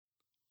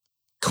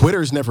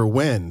Quitters never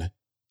win,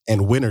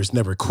 and winners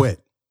never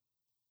quit.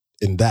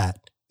 And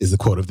that is the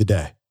quote of the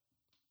day.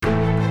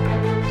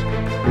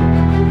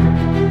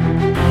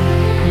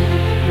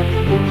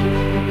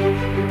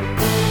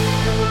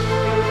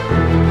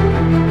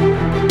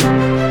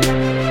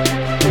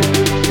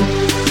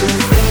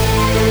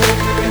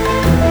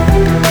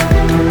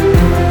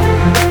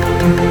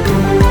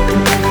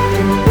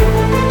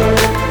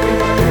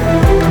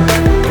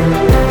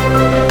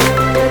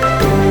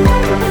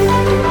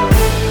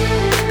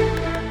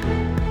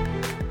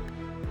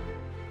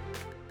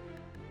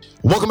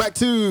 Welcome back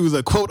to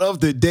the Quote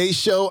of the Day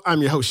show.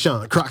 I'm your host,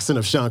 Sean Croxton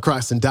of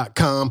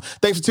SeanCroxton.com.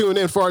 Thanks for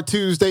tuning in for our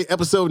Tuesday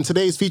episode. And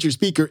today's featured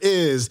speaker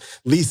is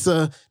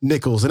Lisa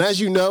Nichols. And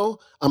as you know,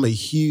 I'm a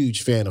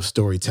huge fan of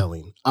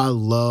storytelling. I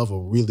love a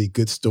really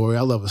good story.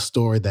 I love a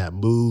story that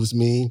moves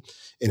me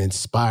and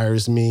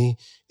inspires me.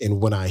 And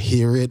when I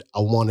hear it, I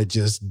want to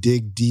just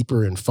dig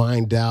deeper and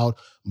find out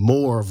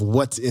more of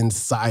what's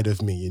inside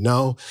of me, you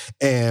know?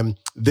 And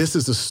this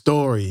is a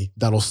story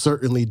that'll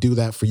certainly do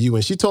that for you.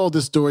 And she told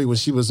this story when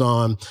she was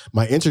on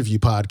my interview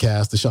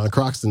podcast, the Sean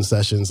Croxton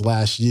Sessions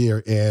last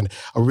year. And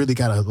I really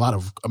got a lot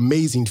of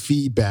amazing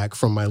feedback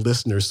from my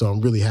listeners. So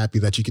I'm really happy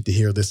that you get to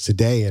hear this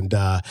today. And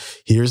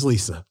here's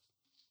Lisa.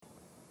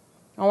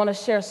 I want to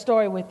share a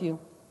story with you.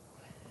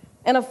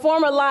 In a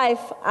former life,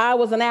 I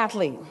was an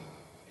athlete.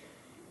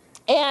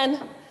 And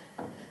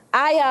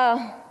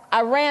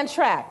I ran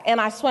track and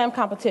I swam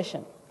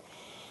competition.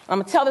 I'm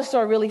going to tell this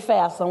story really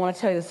fast. So I want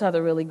to tell you this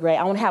other really great.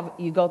 I want to have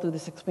you go through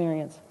this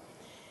experience.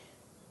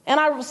 And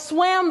I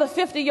swam the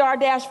 50-yard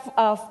dash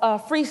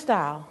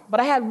freestyle, but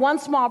I had one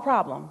small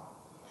problem.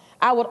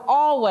 I would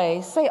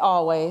always, say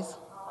always,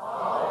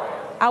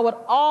 I would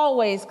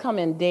always come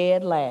in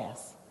dead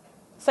last.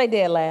 Say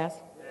dead last.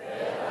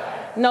 Dead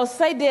last. No,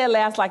 say dead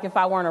last like if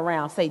I weren't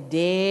around. Say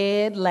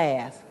dead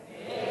last.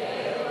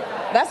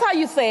 That's how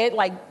you say it,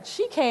 like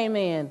she came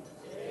in.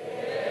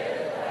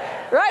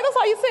 Right? That's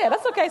how you say it.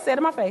 That's okay. Say it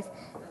in my face.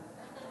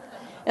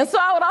 And so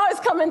I would always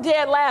come in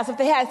dead last. If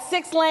they had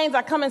 6 lanes,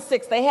 I come in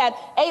 6. They had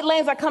 8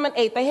 lanes, I come in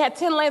 8. They had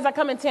 10 lanes, I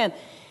come in 10.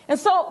 And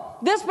so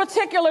this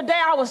particular day,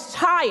 I was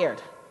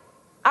tired.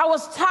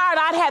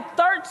 I'd had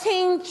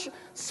 13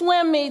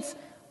 swim meets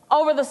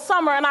over the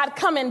summer, and I'd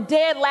come in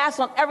dead last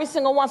on every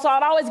single one. So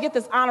I'd always get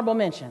this honorable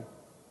mention.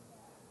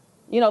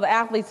 You know, the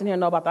athletes in here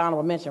know about the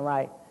honorable mention,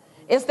 right?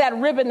 It's that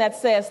ribbon that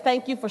says,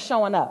 thank you for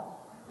showing up.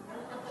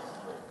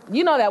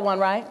 You know that one,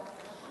 right?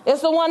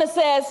 It's the one that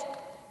says,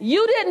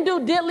 you didn't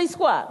do diddly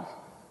squat,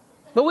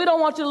 but we don't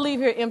want you to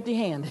leave here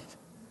empty-handed.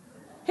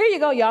 Here you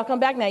go, y'all. Come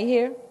back now. You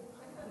hear?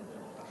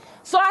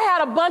 So I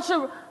had a bunch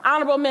of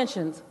honorable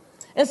mentions.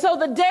 And so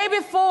the day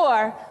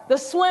before the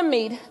swim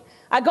meet,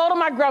 I go to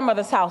my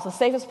grandmother's house, the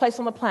safest place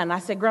on the planet. I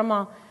said,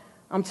 Grandma,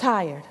 I'm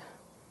tired.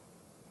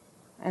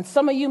 And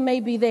some of you may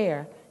be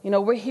there. You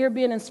know, we're here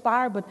being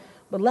inspired, but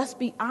let's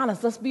be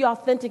honest. Let's be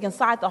authentic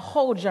inside the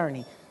whole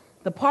journey.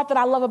 The part that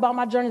I love about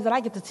my journey is that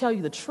I get to tell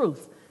you the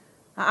truth.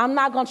 I'm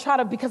not going to try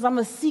to, because I'm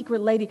a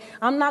secret lady,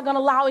 I'm not going to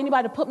allow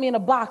anybody to put me in a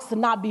box to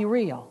not be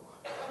real.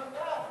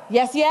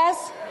 Yes,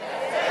 yes?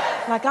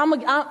 Yes. Like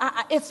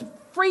it's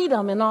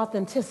freedom and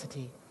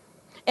authenticity.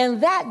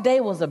 And that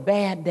day was a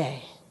bad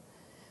day.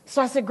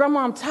 So I said, Grandma,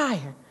 I'm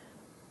tired.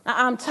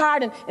 I'm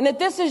tired. And if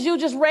this is you,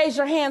 just raise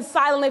your hand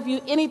silently.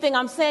 If anything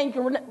I'm saying you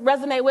can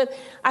resonate with.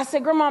 I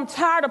said, Grandma, I'm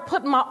tired of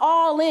putting my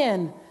all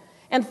in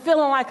and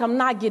feeling like I'm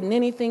not getting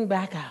anything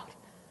back out.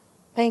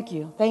 Thank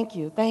you, thank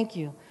you, thank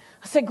you.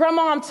 I said,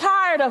 Grandma, I'm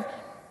tired of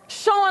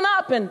showing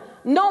up and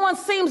no one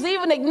seems to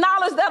even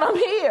acknowledge that I'm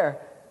here.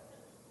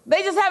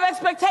 They just have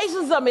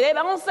expectations of me. They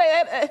don't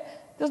say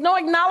that. There's no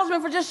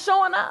acknowledgement for just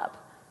showing up.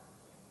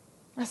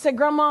 I said,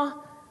 Grandma,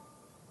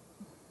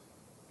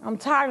 I'm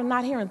tired of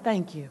not hearing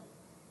thank you.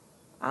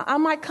 I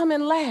might come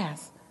in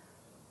last,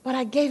 but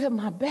I gave it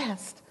my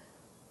best.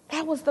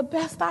 That was the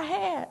best I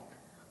had.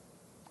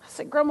 I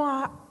said,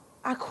 Grandma,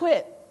 I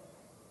quit.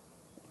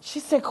 She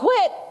said,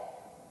 quit?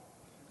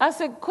 I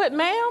said, quit,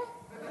 ma'am?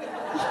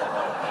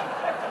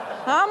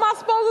 How am I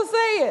supposed to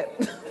say it?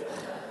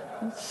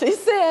 She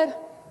said,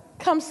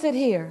 come sit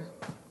here.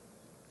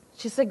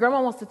 She said,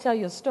 Grandma wants to tell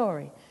you a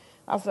story.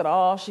 I said,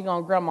 oh, she's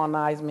going to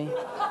grandma-nize me. She's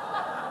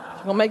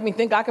going to make me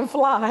think I can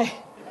fly.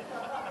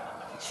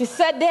 She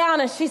sat down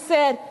and she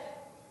said,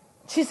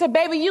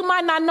 baby, you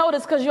might not know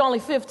this because you're only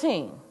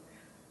 15.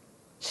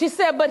 She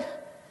said,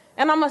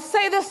 and I'm going to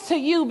say this to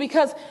you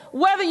because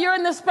whether you're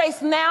in this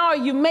space now or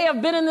you may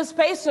have been in this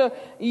space or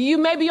you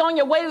may be on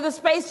your way to this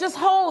space, just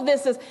hold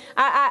this.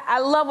 I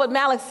love what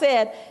Malik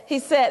said. He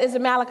said, is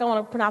it Malik? I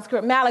want to pronounce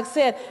correct. Malik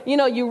said, you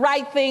know, you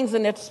write things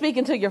and they're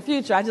speaking to your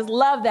future. I just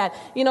love that.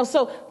 You know,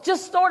 so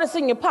just store this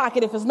in your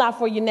pocket if it's not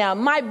for you now. It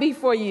might be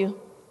for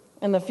you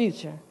in the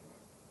future.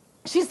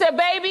 She said,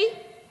 baby,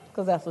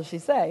 because that's what she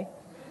said.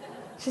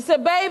 She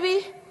said,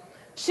 baby,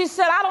 she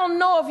said, I don't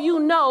know if you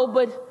know,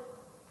 but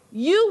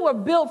you were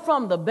built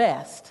from the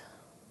best.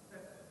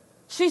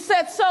 She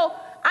said, so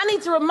I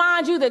need to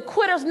remind you that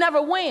quitters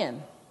never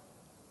win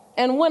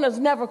and winners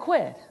never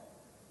quit.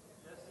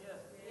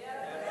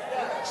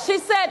 She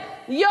said,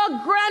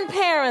 your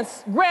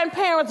grandparents,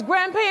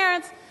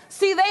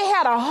 see, they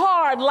had a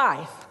hard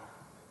life.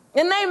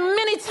 And they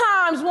many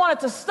times wanted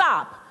to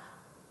stop.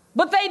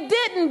 But they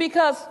didn't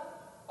because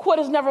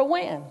quitters never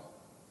win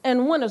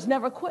and winners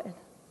never quit.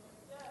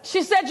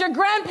 She said, your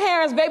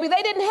grandparents, baby,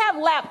 they didn't have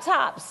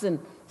laptops and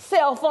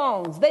cell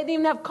phones. They didn't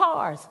even have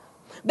cars.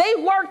 They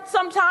worked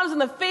sometimes in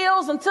the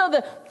fields until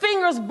the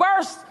fingers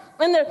burst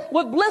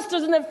with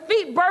blisters and their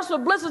feet burst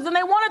with blisters. And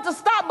they wanted to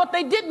stop, but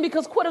they didn't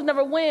because quitters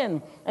never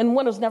win and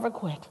winners never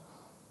quit.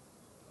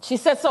 She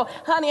said, so,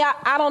 honey,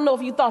 I don't know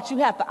if you thought you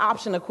had the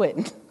option of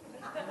quitting.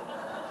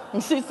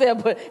 And she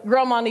said, but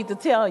Grandma need to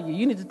tell you,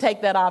 you need to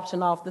take that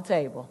option off the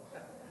table.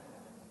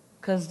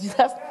 Because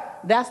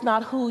that's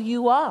not who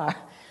you are.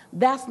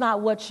 That's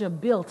not what you're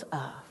built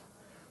of.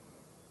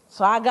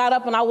 So I got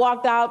up and I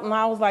walked out and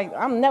I was like,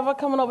 I'm never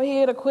coming over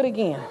here to quit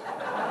again.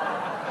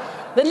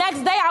 The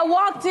next day I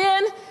walked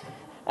in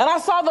and I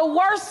saw the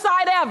worst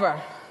sight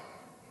ever.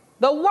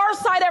 The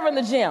worst sight ever in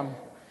the gym.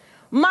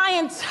 My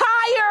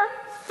entire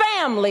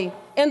family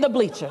in the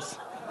bleachers.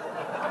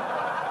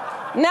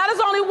 Now, there's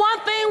only one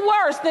thing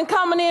worse than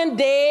coming in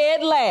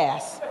dead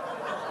last.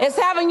 It's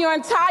having your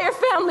entire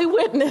family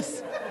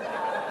witness.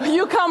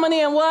 You coming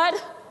in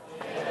what?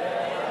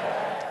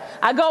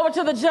 I go over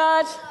to the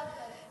judge,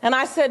 and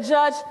I said,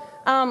 Judge,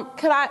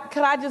 could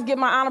I just get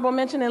my honorable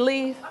mention and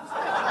leave?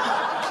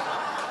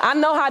 I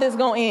know how this is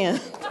going to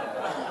end.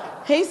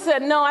 He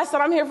said, no. I said,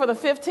 I'm here for the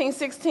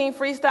 15-16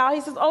 freestyle. He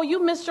says, oh,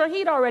 you missed your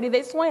heat already.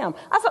 They swam.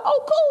 I said,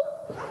 oh,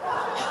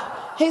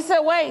 cool. He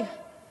said, wait,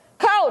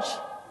 Coach,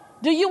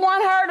 do you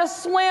want her to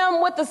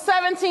swim with the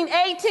 17,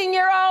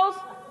 18-year-olds?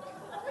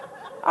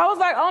 I was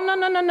like, oh,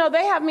 no.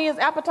 They have me as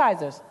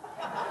appetizers.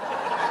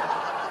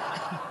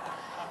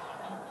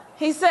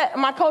 He said,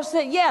 my coach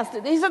said, yes.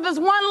 He said, there's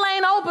one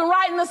lane open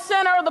right in the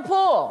center of the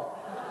pool.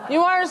 You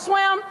want her to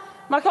swim?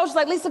 My coach was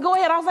like, Lisa, go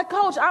ahead. I was like,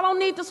 Coach, I don't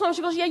need to swim.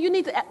 She goes, yeah, you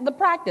need to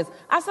practice.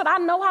 I said, I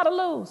know how to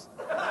lose.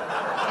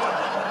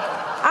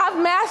 I have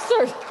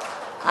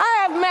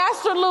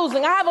mastered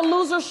losing. I have a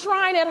loser's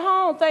shrine at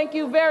home. Thank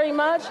you very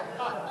much.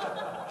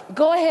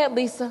 Go ahead,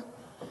 Lisa.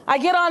 I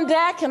get on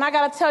deck, and I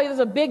got to tell you, there's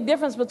a big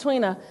difference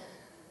between a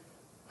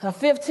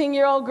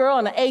 15-year-old girl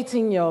and an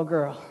 18-year-old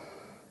girl.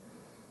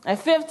 At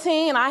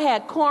 15, I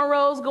had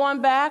cornrows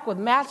going back with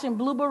matching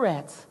blue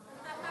barrettes.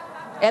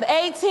 At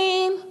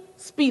 18,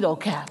 Speedo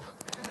cap.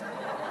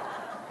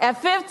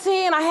 At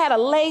 15, I had a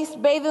lace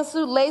bathing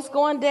suit, lace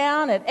going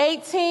down. At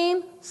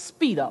 18,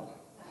 Speedo.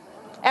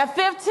 At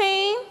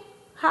 15,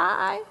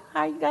 hi,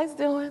 how you guys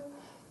doing?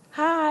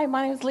 Hi,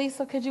 my name is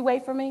Lisa. Could you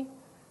wait for me?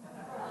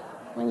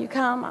 When you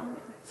come,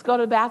 let's go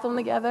to the bathroom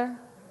together.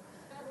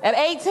 At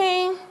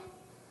 18,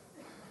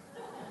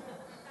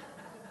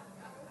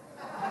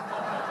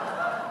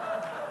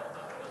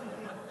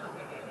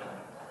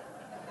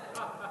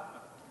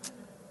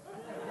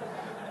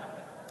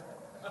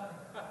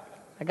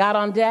 I got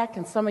on deck,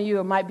 and some of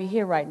you might be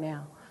here right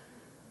now.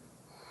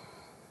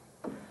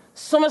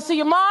 Someone see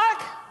your mark?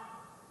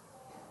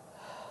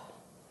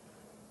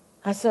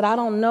 I said, I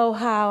don't know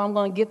how I'm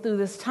going to get through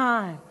this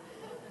time.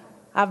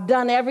 I've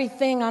done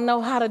everything I know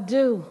how to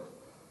do.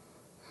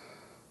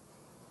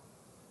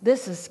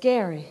 This is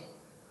scary.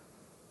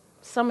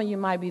 Some of you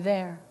might be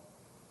there.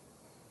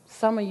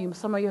 Some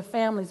of your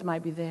families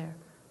might be there.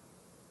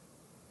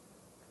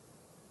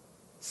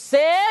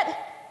 Sit.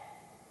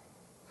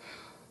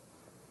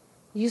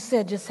 You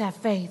said just have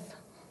faith.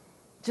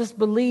 Just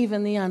believe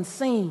in the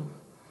unseen.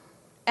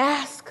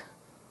 Ask,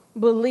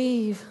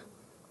 believe,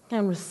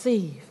 and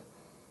receive.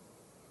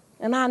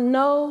 And I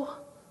know,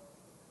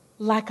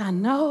 like I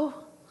know,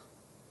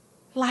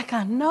 that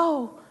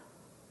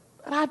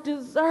I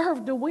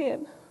deserve to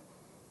win.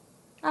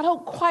 I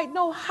don't quite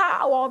know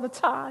how all the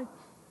time,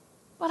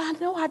 but I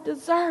know I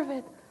deserve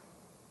it.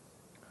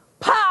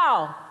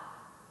 Pow!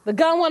 The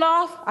gun went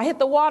off. I hit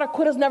the water.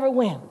 Quitters never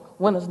win.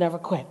 Winners never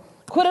quit.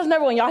 Quitters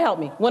never win. Y'all help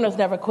me. Winners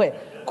never quit.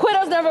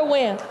 Quitters never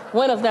win.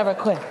 Winners never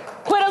quit.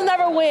 Quitters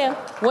never win.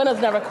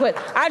 Winners never quit.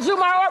 I drew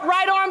my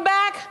right arm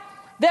back.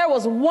 There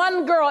was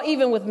one girl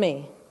even with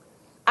me.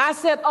 I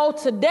said, oh,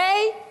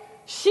 today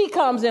she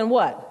comes in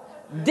what?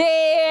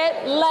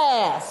 Dead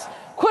last.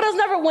 Quitters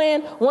never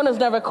win. Winners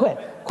never quit.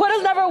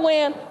 Quitters never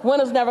win.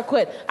 Winners never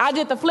quit. I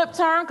did the flip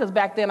turn because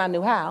back then I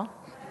knew how.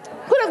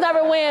 Quitters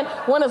never win.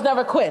 Winners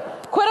never quit.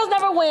 Quitters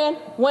never win.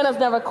 Winners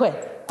never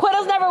quit.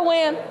 Quitters never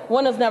win,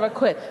 winners never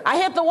quit. I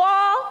hit the wall.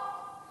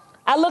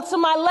 I looked to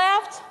my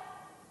left.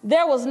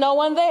 There was no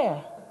one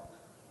there.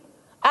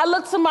 I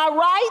looked to my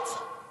right.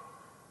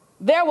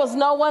 There was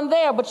no one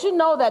there. But you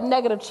know that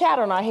negative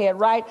chatter in our head,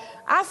 right?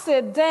 I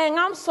said, dang,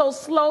 I'm so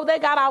slow. They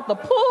got out the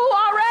pool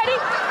already?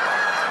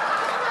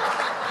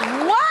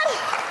 What?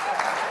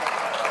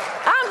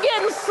 I'm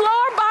getting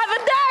slower by the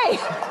day.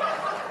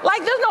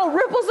 Like there's no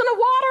ripples in the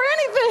water or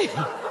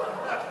anything.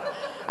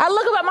 I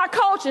look up at my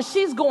coach, and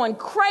she's going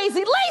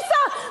crazy.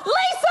 Lisa,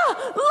 look.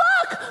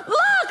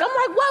 I'm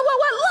like, what?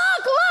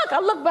 Look. I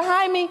look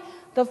behind me.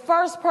 The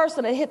first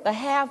person that hit the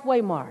halfway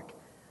mark.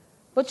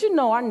 But you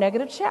know our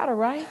negative chatter,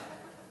 right?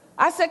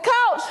 I said,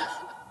 Coach,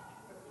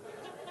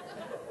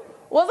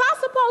 Was I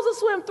supposed to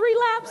swim 3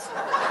 laps?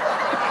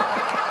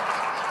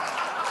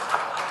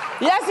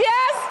 Yes?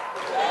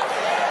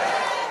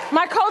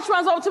 My coach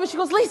runs over to me. She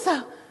goes,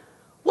 Lisa,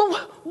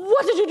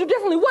 what did you do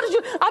differently?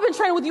 I've been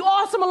training with you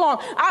all summer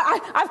long.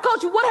 I've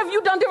coached you. What have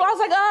you done different? I was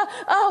like,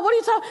 what are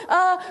you talking?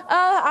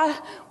 I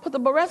put the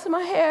barrettes in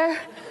my hair.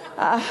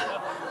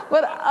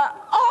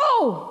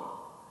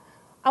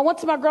 I went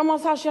to my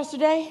grandma's house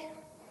yesterday,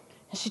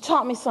 and she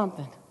taught me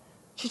something.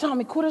 She taught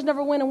me quitters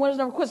never win and winners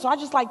never quit. So I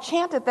just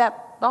chanted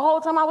that the whole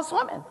time I was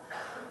swimming.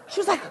 She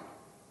was like,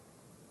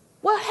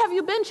 what have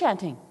you been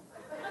chanting?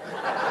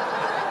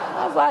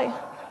 I was like,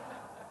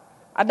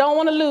 I don't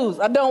want to lose.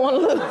 I don't want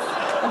to lose.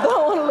 I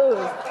don't want to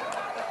lose.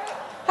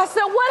 I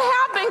said, what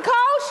happened,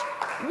 coach?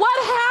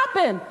 What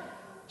happened?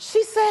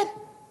 She said,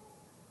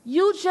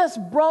 you just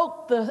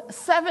broke the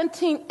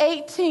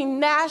 17-18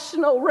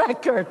 national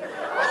record.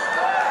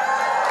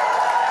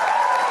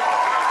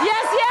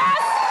 Yes.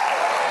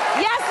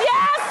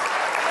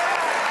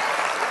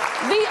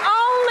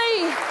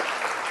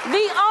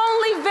 The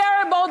only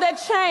variable that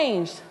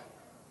changed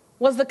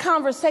was the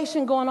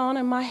conversation going on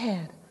in my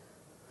head.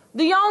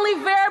 The only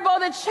variable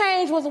that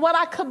changed was what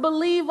I could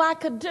believe I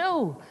could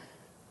do.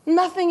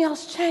 Nothing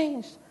else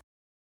changed.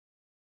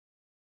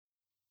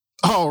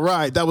 All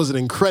right, that was an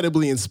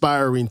incredibly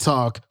inspiring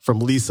talk from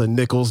Lisa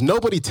Nichols.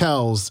 Nobody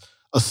tells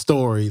a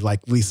story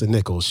like Lisa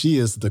Nichols. She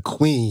is the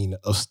queen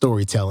of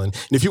storytelling.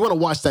 And if you want to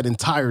watch that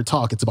entire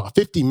talk, it's about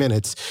 50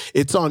 minutes.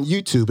 It's on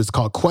YouTube. It's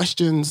called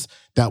Questions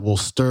That Will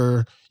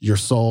Stir Your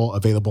Soul,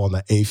 available on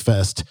the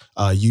A-Fest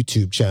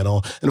YouTube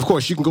channel. And of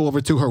course, you can go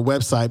over to her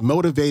website,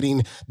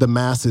 Motivating the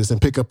Masses,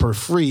 and pick up her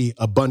free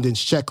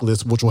abundance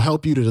checklist, which will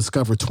help you to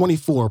discover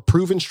 24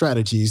 proven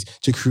strategies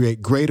to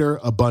create greater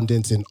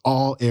abundance in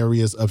all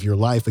areas of your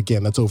life.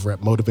 Again, that's over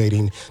at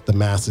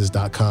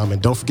motivatingthemasses.com.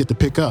 And don't forget to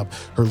pick up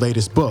her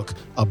latest book,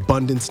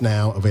 Abundance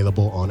Now,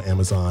 available on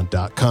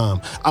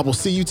Amazon.com. I will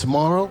see you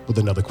tomorrow with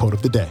another quote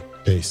of the day.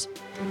 Peace.